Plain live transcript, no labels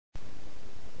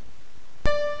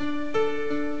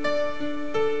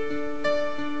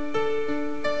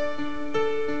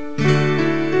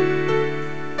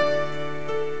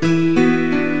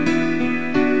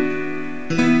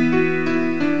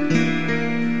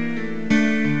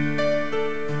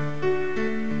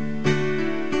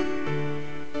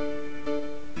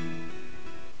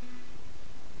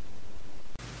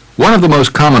One of the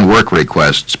most common work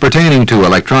requests pertaining to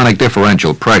electronic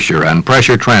differential pressure and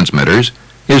pressure transmitters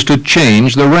is to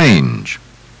change the range.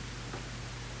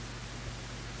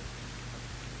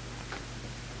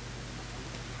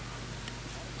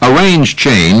 A range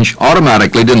change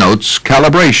automatically denotes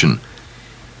calibration.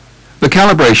 The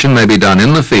calibration may be done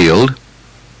in the field,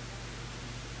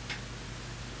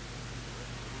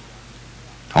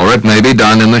 or it may be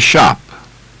done in the shop.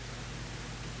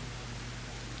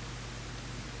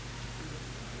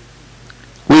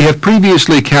 We have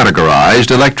previously categorized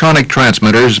electronic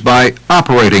transmitters by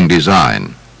operating design.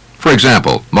 For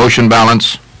example, motion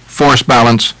balance, force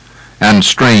balance, and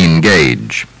strain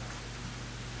gauge.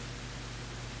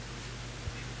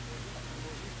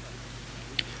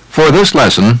 For this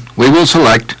lesson, we will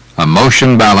select a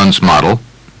motion balance model,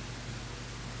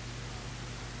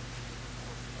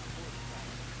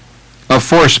 a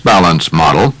force balance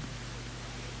model,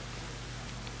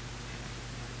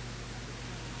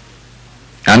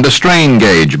 and a strain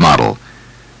gauge model.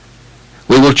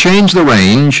 We will change the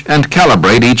range and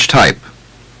calibrate each type.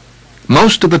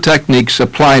 Most of the techniques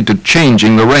applied to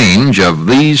changing the range of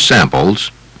these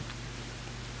samples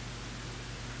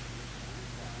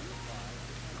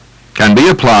can be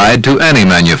applied to any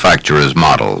manufacturer's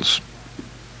models.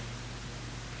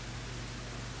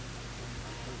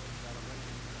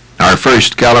 Our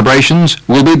first calibrations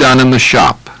will be done in the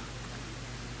shop.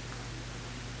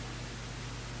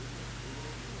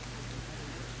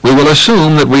 We will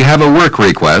assume that we have a work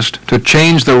request to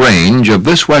change the range of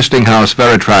this Westinghouse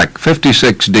Veritrac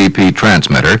 56 dp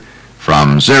transmitter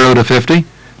from 0 to 50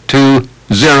 to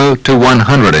 0 to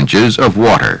 100 inches of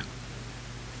water.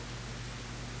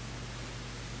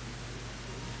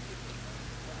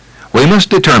 We must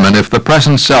determine if the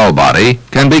present cell body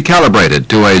can be calibrated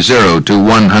to a 0 to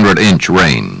 100 inch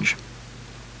range.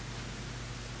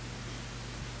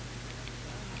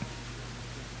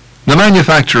 The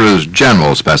manufacturer's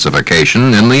general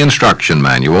specification in the instruction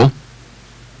manual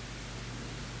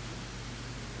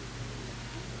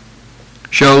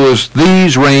shows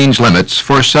these range limits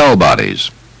for cell bodies.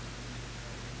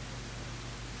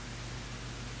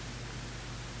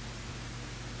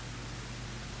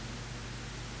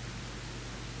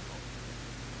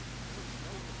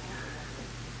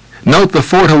 Note the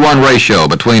 4:1 ratio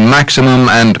between maximum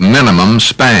and minimum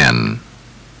span.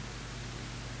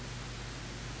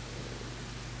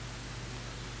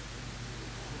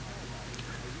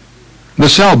 The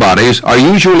cell bodies are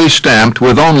usually stamped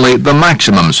with only the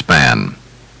maximum span.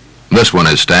 This one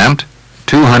is stamped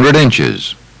 200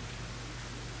 inches.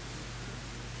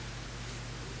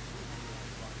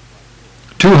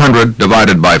 200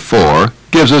 divided by 4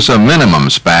 gives us a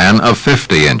minimum span of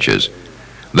 50 inches.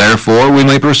 Therefore, we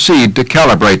may proceed to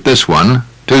calibrate this one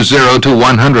to 0 to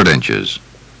 100 inches.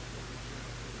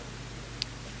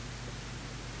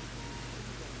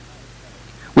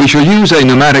 We shall use a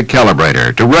pneumatic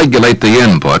calibrator to regulate the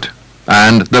input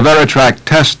and the Veritrac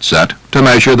test set to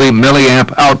measure the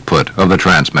milliamp output of the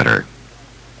transmitter.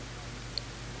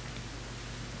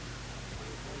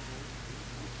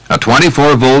 A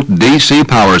 24-volt DC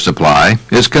power supply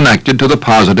is connected to the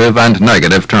positive and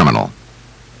negative terminal.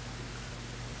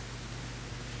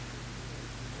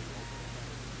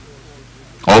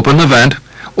 Open the vent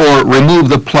or remove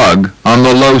the plug on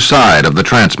the low side of the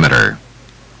transmitter.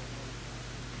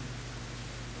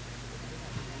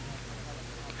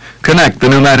 Connect the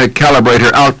pneumatic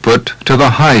calibrator output to the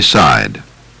high side.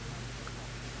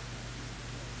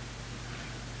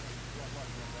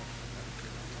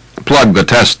 Plug the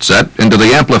test set into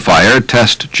the amplifier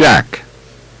test jack.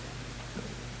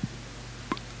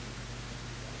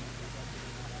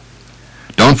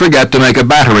 Don't forget to make a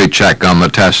battery check on the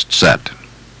test set.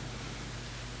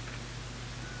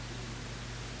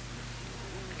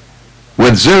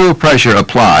 With zero pressure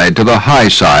applied to the high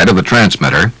side of the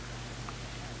transmitter,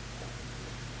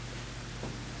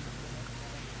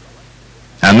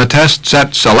 and the test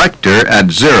set selector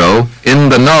at 0 in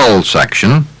the null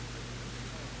section,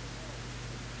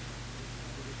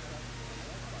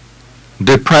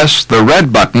 depress the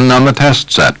red button on the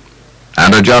test set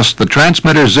and adjust the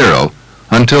transmitter 0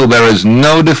 until there is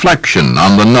no deflection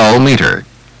on the null meter.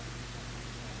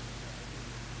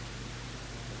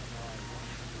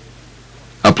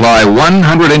 Apply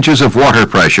 100 inches of water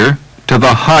pressure to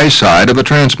the high side of the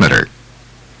transmitter.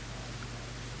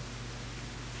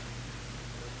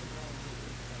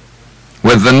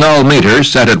 With the null meter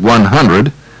set at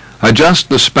 100, adjust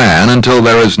the span until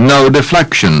there is no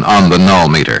deflection on the null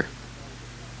meter.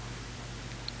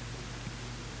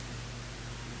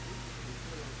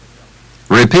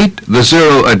 Repeat the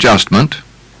 0 adjustment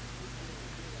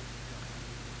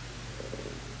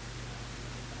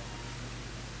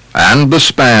and the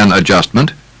span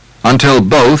adjustment until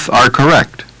both are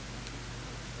correct.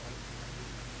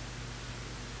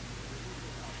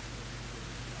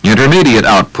 Intermediate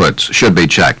outputs should be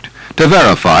checked to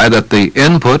verify that the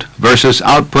input versus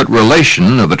output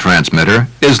relation of the transmitter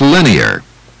is linear.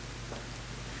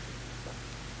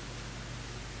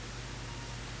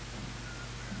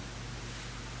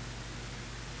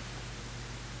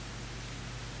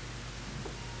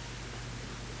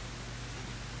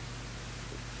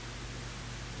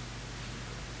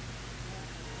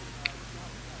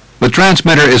 The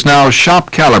transmitter is now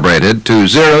shop calibrated to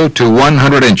 0 to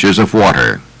 100 inches of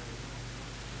water.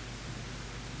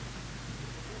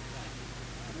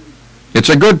 It's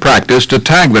a good practice to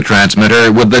tag the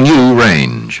transmitter with the new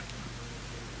range.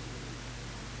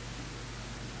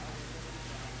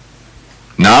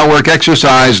 Now work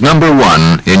exercise number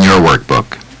 1 in your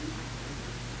workbook.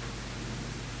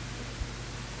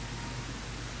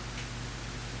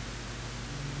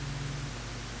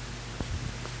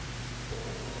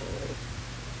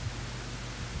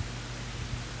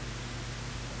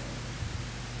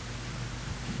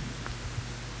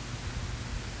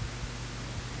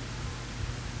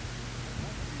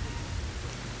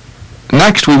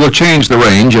 Next, we will change the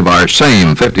range of our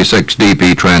same 56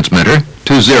 dP transmitter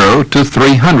to 0 to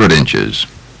 300 inches.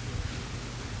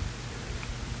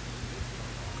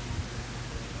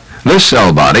 This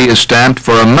cell body is stamped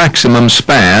for a maximum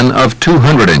span of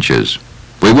 200 inches.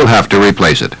 We will have to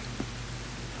replace it.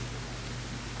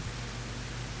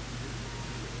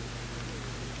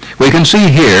 We can see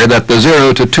here that the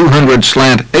 0 to 200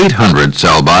 slant 800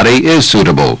 cell body is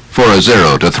suitable for a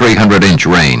 0 to 300 inch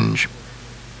range.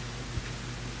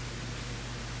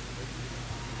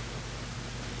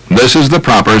 This is the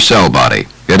proper cell body.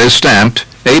 It is stamped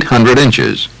 800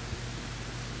 inches.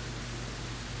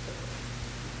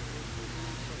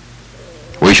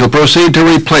 We shall proceed to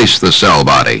replace the cell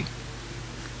body.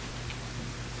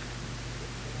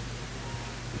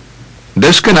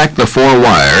 Disconnect the 4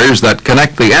 wires that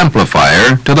connect the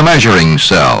amplifier to the measuring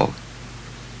cell.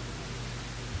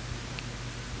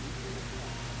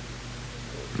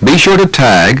 Be sure to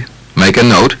tag, make a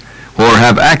note, or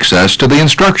have access to the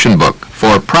instruction book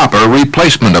for proper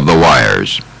replacement of the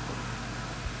wires.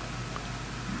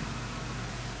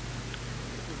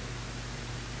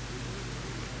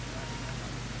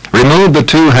 Remove the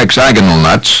 2 hexagonal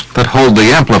nuts that hold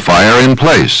the amplifier in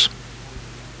place.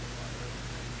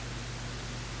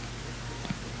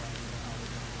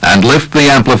 And lift the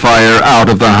amplifier out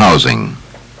of the housing.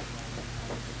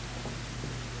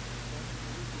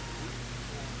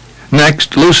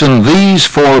 Next, loosen these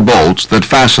 4 bolts that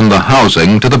fasten the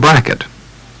housing to the bracket.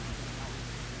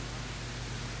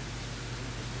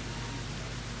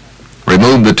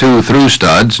 Remove the 2 through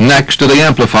studs next to the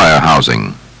amplifier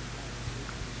housing.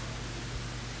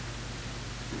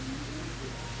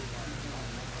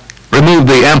 Remove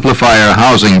the amplifier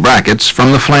housing brackets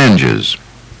from the flanges.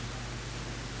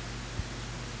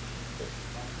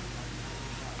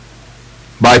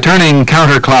 By turning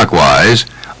counterclockwise,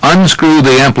 unscrew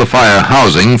the amplifier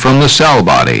housing from the cell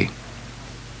body.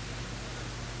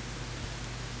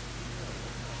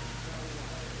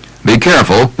 Be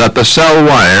careful that the cell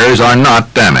wires are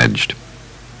not damaged.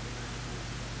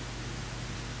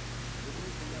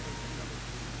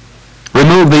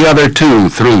 Remove the other 2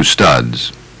 through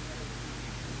studs.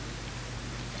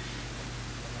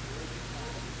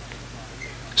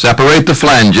 Separate the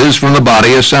flanges from the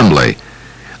body assembly.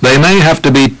 They may have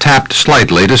to be tapped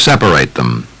slightly to separate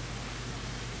them.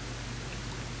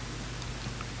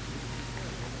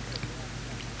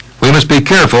 We must be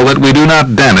careful that we do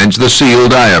not damage the seal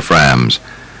diaphragms.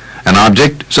 An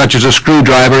object such as a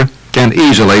screwdriver can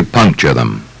easily puncture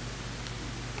them.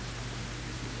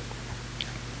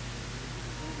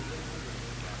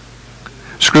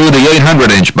 Screw the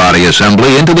 800-inch body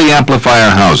assembly into the amplifier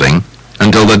housing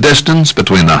until the distance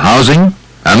between the housing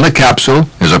and the capsule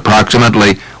is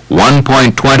approximately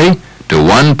 1.20 to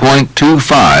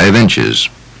 1.25 inches.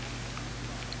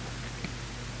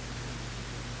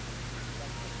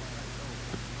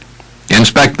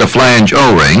 Inspect the flange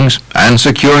O-rings and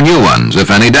secure new ones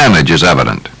if any damage is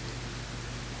evident.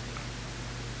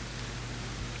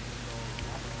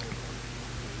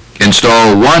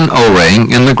 Install 1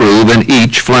 O-ring in the groove in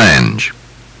each flange.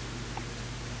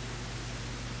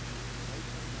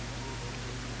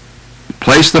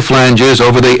 Place the flanges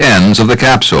over the ends of the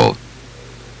capsule.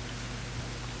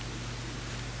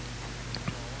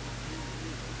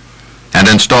 And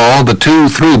install the 2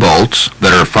 through bolts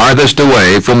that are farthest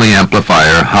away from the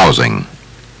amplifier housing.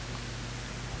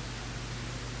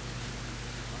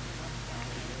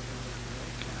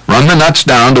 Run the nuts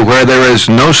down to where there is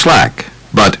no slack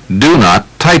but do not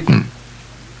tighten.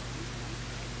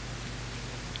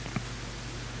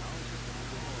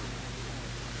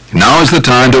 Now is the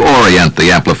time to orient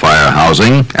the amplifier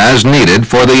housing as needed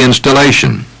for the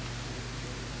installation.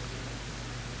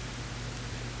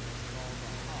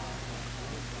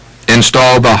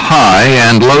 Install the high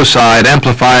and low side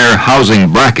amplifier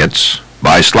housing brackets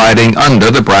by sliding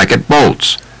under the bracket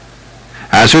bolts.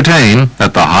 Ascertain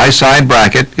that the high side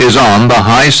bracket is on the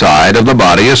high side of the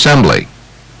body assembly.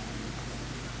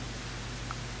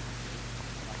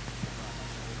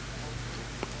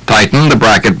 Tighten the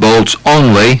bracket bolts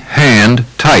only hand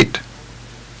tight.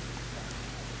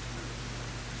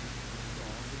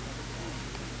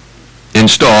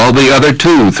 Install the other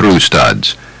two through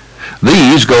studs.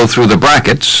 These go through the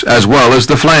brackets as well as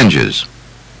the flanges.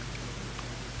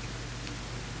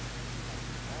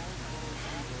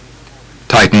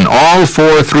 Tighten all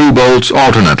 4 through bolts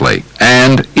alternately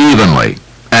and evenly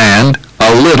and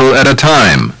a little at a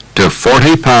time to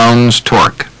 40 pounds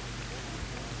torque.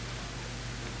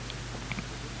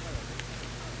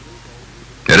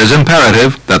 It is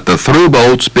imperative that the through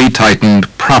bolts be tightened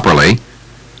properly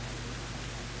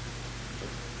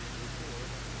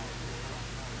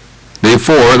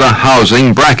before the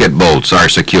housing bracket bolts are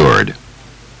secured.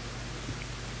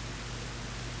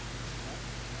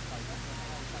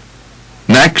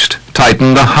 Next,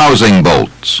 tighten the housing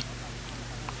bolts.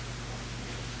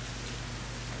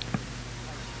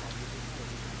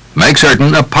 Make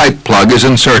certain a pipe plug is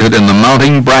inserted in the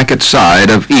mounting bracket side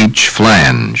of each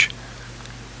flange.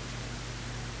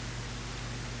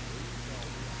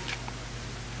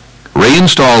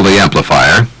 Reinstall the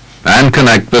amplifier and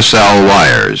connect the cell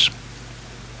wires.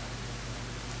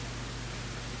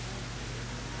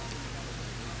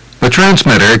 The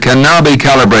transmitter can now be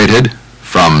calibrated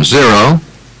from 0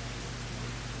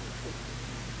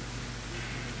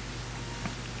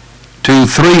 to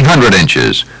 300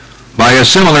 inches by a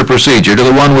similar procedure to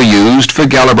the one we used for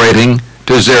calibrating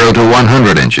to 0 to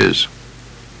 100 inches.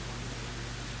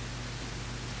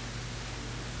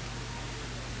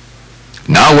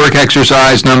 Now work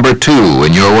exercise number 2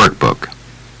 in your workbook.